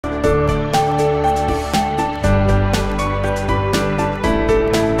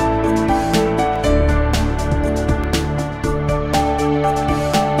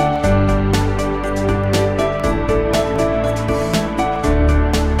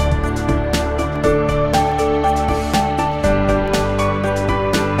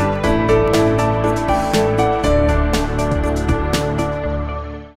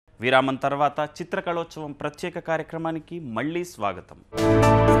విరామం తర్వాత చిత్రకళోత్సవం ప్రత్యేక కార్యక్రమానికి మళ్ళీ స్వాగతం.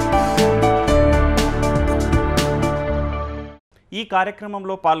 ఈ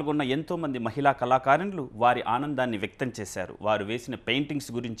కార్యక్రమంలో పాల్గొన్న ఎంతో మంది మహిళా కళాకారులు వారి ఆనందాన్ని వ్యక్తం చేశారు. వారు వేసిన పెయింటింగ్స్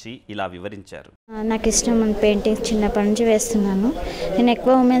గురించి ఇలా వివరించారు. నాకు ఇష్టం పెయింటింగ్స్ చిన్నప్పటి నుంచి వేస్తున్నాను. నేను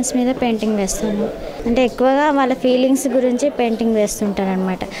ఎక్కువ ఉమెన్స్ మీద పెయింటింగ్ వేస్తాను. అంటే ఎక్కువగా వాళ్ళ ఫీలింగ్స్ గురించి పెయింటింగ్ వేస్తుంటాను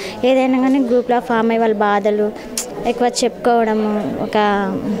అనమాట. ఏదైనా కానీ గ్రూప్లో ఫామ్ అయ్యి వాళ్ళ బాధలు ఎక్కువ చెప్పుకోవడము, ఒక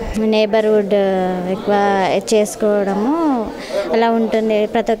నేబర్హుడ్ ఎక్కువ చేసుకోవడము అలా ఉంటుంది.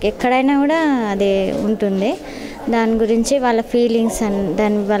 ప్రతి ఒక్క ఎక్కడైనా కూడా అది ఉంటుంది. దాని గురించి వాళ్ళ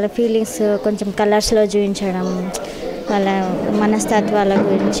ఫీలింగ్స్ కొంచెం కలర్స్లో చూపించడం, వాళ్ళ మనస్తత్వాల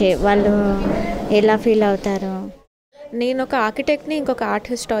గురించి వాళ్ళు ఎలా ఫీల్ అవుతారు. నేను ఒక ఆర్కిటెక్ట్ని, ఇంకొక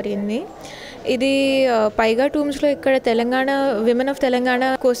ఆర్ట్ హిస్టారియన్ని. ఇది పైగా టూమ్స్లో ఇక్కడ తెలంగాణ విమెన్ ఆఫ్ తెలంగాణ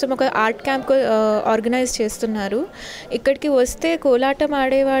కోసం ఒక ఆర్ట్ క్యాంప్ ఆర్గనైజ్ చేస్తున్నారు. ఇక్కడికి వస్తే కోలాటం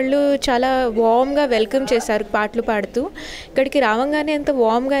ఆడేవాళ్ళు చాలా వార్మ్గా వెల్కమ్ చేశారు పాటలు పాడుతూ. ఇక్కడికి రావంగానే ఎంత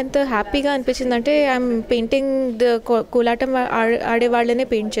వార్మ్గా ఎంత హ్యాపీగా అనిపించింది అంటే ఐఎమ్ పెయింటింగ్ కోలాటం ఆడేవాళ్ళనే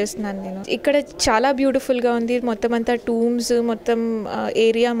పెయింట్ చేస్తున్నాను నేను. ఇక్కడ చాలా బ్యూటిఫుల్గా ఉంది. మొత్తం అంతా టూమ్స్, మొత్తం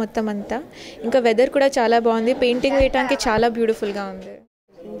ఏరియా మొత్తం అంతా. ఇంకా వెదర్ కూడా చాలా బాగుంది. పెయింటింగ్ వేయడానికి చాలా బ్యూటిఫుల్గా ఉంది.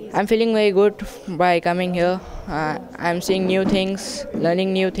 I'm feeling very good by coming here. I'm seeing new things,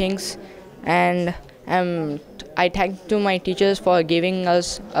 learning new things, and I thank to my teachers for giving us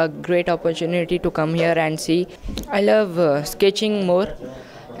a great opportunity to come here and see. I love sketching more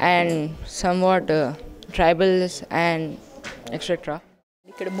and somewhat tribals and etc.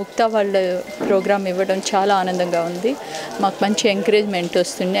 ఇక్కడ ముక్తా వాళ్ళ programme ఇవ్వడం చాలా ఆనందంగా ఉంది. మాకు మంచి encouragement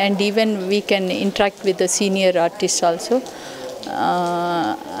వస్తుంది. And even we can interact with the senior artist also.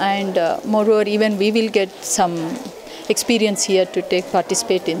 And moreover, even we will get some experience here to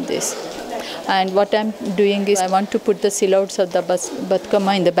participate in this. And what I'm doing is I want to put the silhouettes of the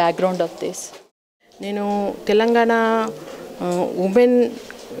Batkama in the background of this. నేను Telangana women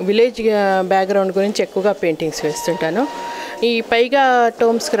village background గురించి ఎక్కువగా paintings వేస్తుంటాను. ఈ పైగా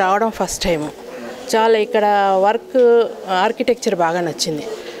టోమ్స్కి రావడం first time. చాలా ఇక్కడ work architecture బాగా నచ్చింది.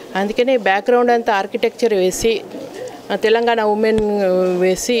 అందుకని బ్యాక్గ్రౌండ్ అంతా ఆర్కిటెక్చర్ వేసి తెలంగాణ ఉమెన్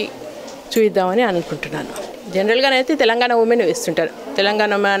వేసి చూద్దామని అనుకుంటున్నాను. జనరల్గానైతే తెలంగాణ ఉమెన్ వేస్తుంటారు. తెలంగాణ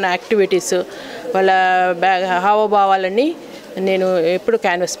ఉమెన్ యాక్టివిటీస్, వాళ్ళ హావభావాలన్నీ నేను ఎప్పుడు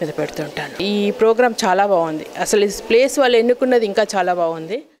క్యాన్వాస్ మీద పెడుతుంటాను. ఈ ప్రోగ్రామ్ చాలా బాగుంది. అసలు ఈ ప్లేస్ వాళ్ళు ఎన్నుకున్నది ఇంకా చాలా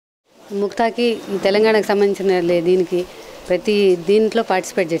బాగుంది. ముక్తాకి తెలంగాణకు సంబంధించిన దీనికి ప్రతి దీంట్లో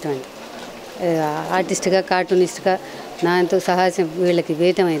పార్టిసిపేట్ చేయటం అండి. ఆర్టిస్ట్గా, కార్టూనిస్ట్గా నాతో సహాయం వీళ్ళకి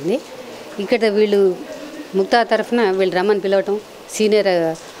వేయటం అయింది. ఇక్కడ వీళ్ళు ముక్తా తరఫున వీళ్ళు రమ్మని పిలవటం, సీనియర్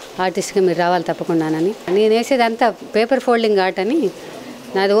ఆర్టిస్ట్గా మీరు రావాలి తప్పకుండానని. నేను వేసేదంతా పేపర్ ఫోల్డింగ్ ఆర్ట్ అని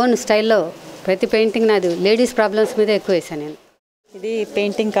నాది ఓన్ స్టైల్లో ప్రతి పెయింటింగ్ నాది లేడీస్ ప్రాబ్లమ్స్ మీద ఎక్కువ వేసాను నేను. ఇది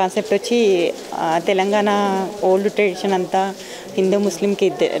పెయింటింగ్ కాన్సెప్ట్ వచ్చి తెలంగాణ ఓల్డ్ ట్రెడిషన్ అంతా హిందూ ముస్లింకి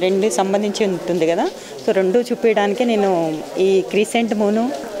రెండు సంబంధించి ఉంటుంది కదా. సో రెండు చూపించడానికి నేను ఈ క్రీసెంట్ మూను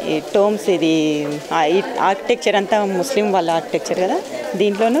ఈ టోమ్స్, ఇది ఆర్కిటెక్చర్ అంతా ముస్లిం వాళ్ళ ఆర్కిటెక్చర్ కదా,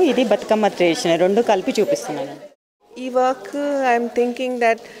 దీంట్లోనూ ఇది బతుకమ్మ ట్రెడిషన్ రెండు కలిపి చూపిస్తున్నాను. ఈ work I'm thinking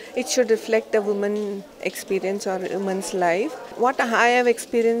that it should reflect a woman experience or a woman's life. What I have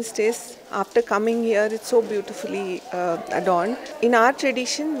experienced is after coming here, it's so beautifully adorned. In our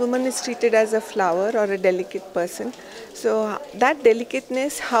tradition, woman is treated as a flower or a delicate person. So that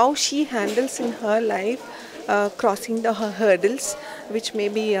delicateness, how she handles in her life, crossing the hurdles, which may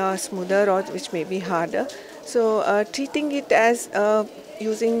be smoother or which may be harder. So treating it as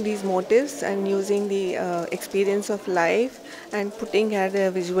using these motives and using the experience of life and putting at a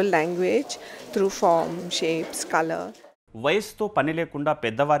visual language through form, shapes, color. వయసుతో పని లేకుండా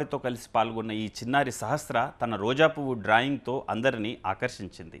పెద్దవారితో కలిసి పాల్గొన్న ఈ చిన్నారి సహస్ర తన రోజా పువ్వు డ్రాయింగ్తో అందరినీ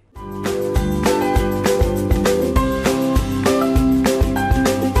ఆకర్షించింది.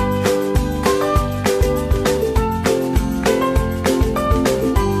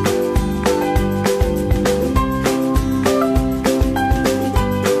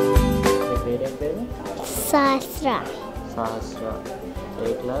 సహస్ర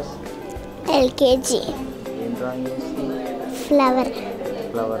ఏ క్లాస్? LKG. ఏం డ్రాయింగ్ చేస్తుంది? ఫ్లవర్.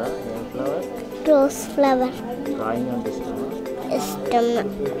 ఫ్లవరా? ఏం ఫ్లవర్? Rose flower. డ్రాయింగ్ అంటే ఇష్టమా?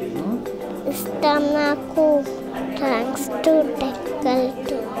 ఇష్టం నాకు. Thanks to technical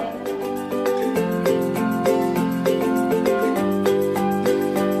to.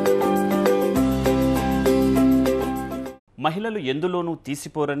 మహిళలు ఎందులోనూ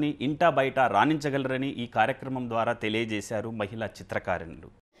తీసిపోరని, ఇంటా బయట రాణించగలరని ఈ కార్యక్రమం ద్వారా తెలియజేశారు మహిళా చిత్రకారులు.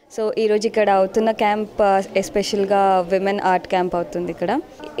 సో ఈరోజు ఇక్కడ అవుతున్న క్యాంప్ ఎస్పెషల్గా విమెన్ ఆర్ట్ క్యాంప్ అవుతుంది.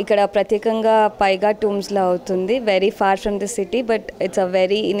 ఇక్కడ ప్రత్యేకంగా పైగా టూమ్స్లో అవుతుంది. Very far from the city, but it's a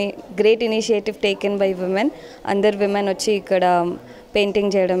very great initiative taken by women. అందరు విమెన్ వచ్చి ఇక్కడ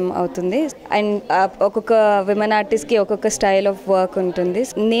పెయింటింగ్ చేయడం అవుతుంది. అండ్ ఒక్కొక్క విమెన్ ఆర్టిస్ట్కి ఒక్కొక్క స్టైల్ ఆఫ్ వర్క్ ఉంటుంది.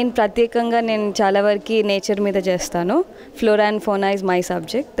 నేను చాలా వరకు నేచర్ మీద చేస్తాను. ఫ్లోరా అండ్ ఫోనా is my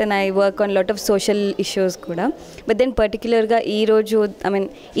subject. Then I work on lot of social issues కూడా. బట్ దెన్ పర్టికులర్గా ఈరోజు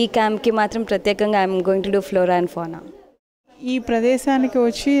ఈ క్యాంప్కి మాత్రం ప్రత్యేకంగా I'm going to do flora and ఫోనా. ఈ ప్రదేశానికి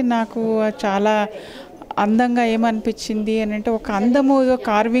వచ్చి నాకు చాలా అందంగా ఏమనిపించింది అని అంటే, ఒక అందము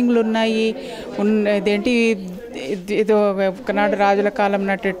కార్వింగ్లు ఉన్నాయి, ఇదేంటి ఏదో ఒకనాడు రాజుల కాలం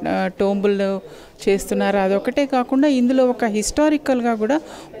నాటి టోంబులు చేస్తున్నారు. అదొకటే కాకుండా ఇందులో ఒక హిస్టారికల్గా కూడా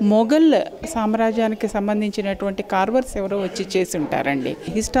మొఘల్ సామ్రాజ్యానికి సంబంధించినటువంటి కార్వర్స్ ఎవరో వచ్చి చేసి ఉంటారండి.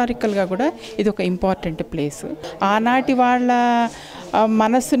 హిస్టారికల్గా కూడా ఇది ఒక ఇంపార్టెంట్ ప్లేస్. ఆనాటి వాళ్ళ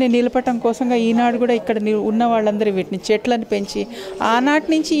మనస్సుని నిలపటం కోసంగా ఈనాడు కూడా ఇక్కడ ఉన్న వాళ్ళందరూ వీటిని చెట్లను పెంచి ఆనాటి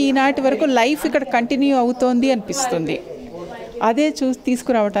నుంచి ఈనాటి వరకు లైఫ్ ఇక్కడ కంటిన్యూ అవుతోంది అనిపిస్తుంది. అదే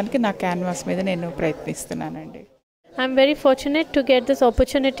తీసుకురావడానికి నా క్యాన్వాస్ మీద నేను ప్రయత్నిస్తున్నానండి. I'm very fortunate to get this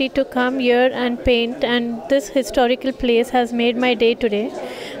opportunity to come here and paint, and this historical place has made my day today.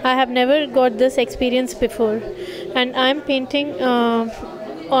 I have never got this experience before, and I'm painting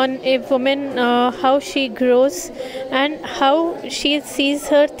on a woman, how she grows and how she sees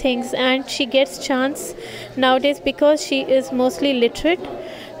her things, and she gets chance nowadays because she is mostly literate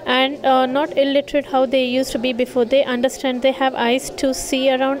and not illiterate how they used to be before. They understand, they have eyes to see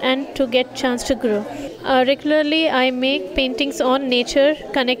around and to get chance to grow. Regularly I make paintings on nature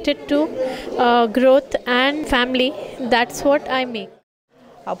connected to growth and family. That's what I make.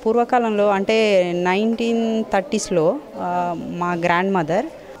 పూర్వకాలంలో అంటే 1930sలో మా grand mother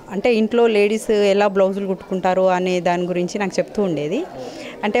అంటే ఇంట్లో ladies ఎలా బ్లౌజులు కుట్టుకుంటారు అనే దాని గురించి నాకు చెప్తూ ఉండేది.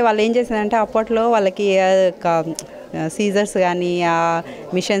 అంటే వాళ్ళు ఏం చేసేదంటే అప్పట్లో వాళ్ళకి సీజర్స్ కానీ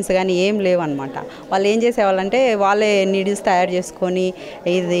మిషన్స్ కానీ ఏం లేవు అనమాట. వాళ్ళు ఏం చేసేవాళ్ళంటే వాళ్ళే నీడిల్స్ తయారు చేసుకొని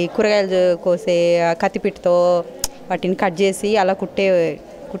ఇది కూరగాయలు కోసే కత్తిపీటతో వాటిని కట్ చేసి అలా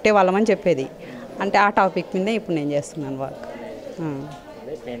కుట్టే వాళ్ళమని చెప్పేది. అంటే ఆ టాపిక్ మీద ఇప్పుడు నేను చేస్తున్నాను వర్క్.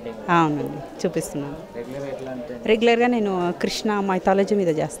 అవునండి, చూపిస్తున్నాను. రెగ్యులర్గా నేను కృష్ణ మైథాలజీ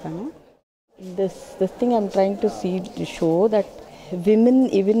మీద చేస్తాను. This thing I'm trying to see to show that women,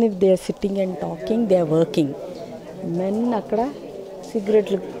 even if they are sitting and talking, they are working. Men అక్కడ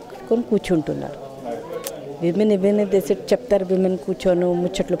సిగరెట్లు కొని కూర్చుంటున్నారు. Women even if they SIT చెప్తారు, విమెన్ కూర్చొని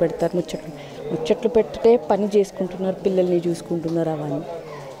ముచ్చట్లు పెడతారు. ముచ్చట్లు పెట్టే పని చేసుకుంటున్నారు, పిల్లల్ని చూసుకుంటున్నారు. అవన్నీ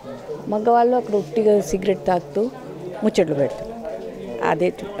మగవాళ్ళు అక్కడ ఒట్టిగా సిగరెట్ తాగుతూ ముచ్చట్లు పెడతారు. అదే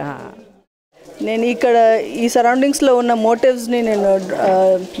నేను ఇక్కడ ఈ సరౌండింగ్స్లో ఉన్న మోటివ్స్ని నేను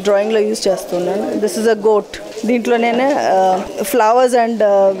డ్రాయింగ్లో యూజ్ చేస్తున్నాను. This is a goat. దీంట్లో నేను ఫ్లవర్స్ అండ్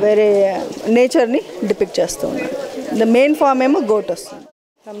వేరే నేచర్ని డిపిక్ట్ చేస్తున్నాను. ద మెయిన్ ఫామ్ ఏమో గోట్ వస్తుంది.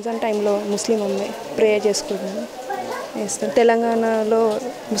 రంజాన్ టైంలో ముస్లిం అమ్మాయి ప్రేయర్ చేసుకుంటున్నాను వేస్తాను. తెలంగాణలో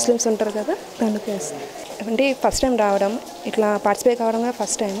ముస్లిమ్స్ ఉంటారు కదా, దానికి వేస్తాను. అంటే ఫస్ట్ టైం రావడం, ఇట్లా పార్టిసిపేట్ కావడం కూడా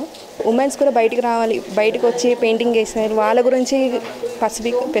ఫస్ట్ టైం. ఉమెన్స్ కూడా బయటికి రావాలి, బయటకు వచ్చి పెయింటింగ్ వేస్తారు. వాళ్ళ గురించి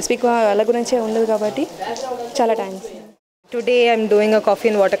స్పెసిఫిక్గా వాళ్ళ గురించే ఉండదు కాబట్టి చాలా thanks. Today I'm doing a coffee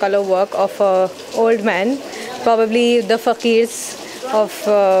and watercolor work of an old man, probably the fakirs of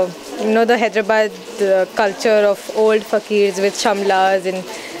the Hyderabad culture of old fakirs with shamlas and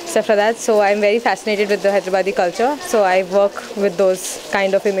stuff like that. So I'm very fascinated with the Hyderabadi culture, so I work with those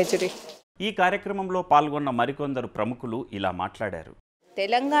kind of imagery. ఈ కార్యక్రమంలో పాల్గొన్న మరికొందరు ప్రముఖులు ఇలా మాట్లాడారు.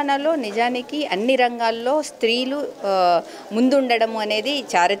 తెలంగాణలో నిజానికి అన్ని రంగాల్లో స్త్రీలు ముందుండడం అనేది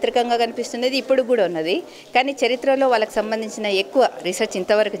చారిత్రకంగా కనిపిస్తున్నది, ఇప్పుడు కూడా ఉన్నది. కానీ చరిత్రలో వాళ్ళకి సంబంధించిన ఎక్కువ రీసెర్చ్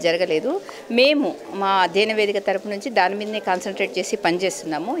ఇంతవరకు జరగలేదు. మేము మా అధ్యయన వేదిక తరపు నుంచి దాని మీదనే కాన్సన్ట్రేట్ చేసి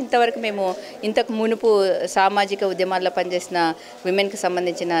పనిచేస్తున్నాము. ఇంతవరకు మేము ఇంతకు మునుపు సామాజిక ఉద్యమాల్లో పనిచేసిన విమెన్కి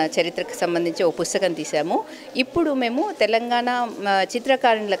సంబంధించిన చరిత్రకు సంబంధించి ఒక పుస్తకం తీసాము. ఇప్పుడు మేము తెలంగాణ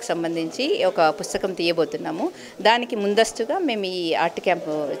చిత్రకారులకు సంబంధించి ఒక పుస్తకం తీయబోతున్నాము. దానికి ముందస్తుగా మేము ఈ ఆర్ట్ క్యాంప్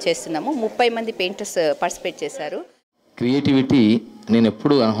చేస్తున్నాము. 30 మంది పెయింటర్స్ పార్టిసిపేట్ చేశారు. క్రియేటివిటీ నేను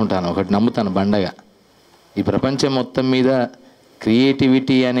ఎప్పుడు అనుకుంటాను, ఒకటి నమ్ముతాను బండగా, ఈ ప్రపంచం మొత్తం మీద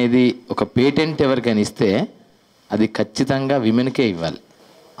క్రియేటివిటీ అనేది ఒక పేటెంట్ ఎవరికైనా ఇస్తే అది ఖచ్చితంగా విమెన్కే ఇవ్వాలి.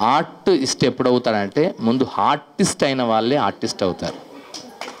 ఆర్టిస్ట్ ఎప్పుడు అవుతాడంటే ముందు ఆర్టిస్ట్ అయిన వాళ్ళే ఆర్టిస్ట్ అవుతారు.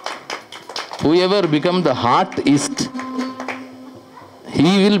 Who ever become the artist,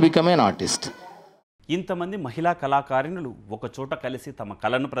 he will become an artist. ఇంతమంది మహిళా కళాకారిణులు ఒకచోట కలిసి తమ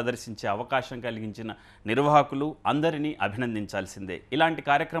కళను ప్రదర్శించే అవకాశం కలిగించిన నిర్వాహకులు అందరినీ అభినందించాల్సిందే. ఇలాంటి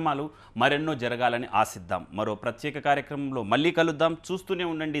కార్యక్రమాలు మరెన్నో జరగాలని ఆశిద్దాం. మరో ప్రత్యేక కార్యక్రమంలో మళ్ళీ కలుద్దాం. చూస్తూనే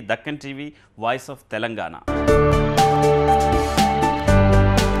ఉండండి Deccan TV, voice of Telangana.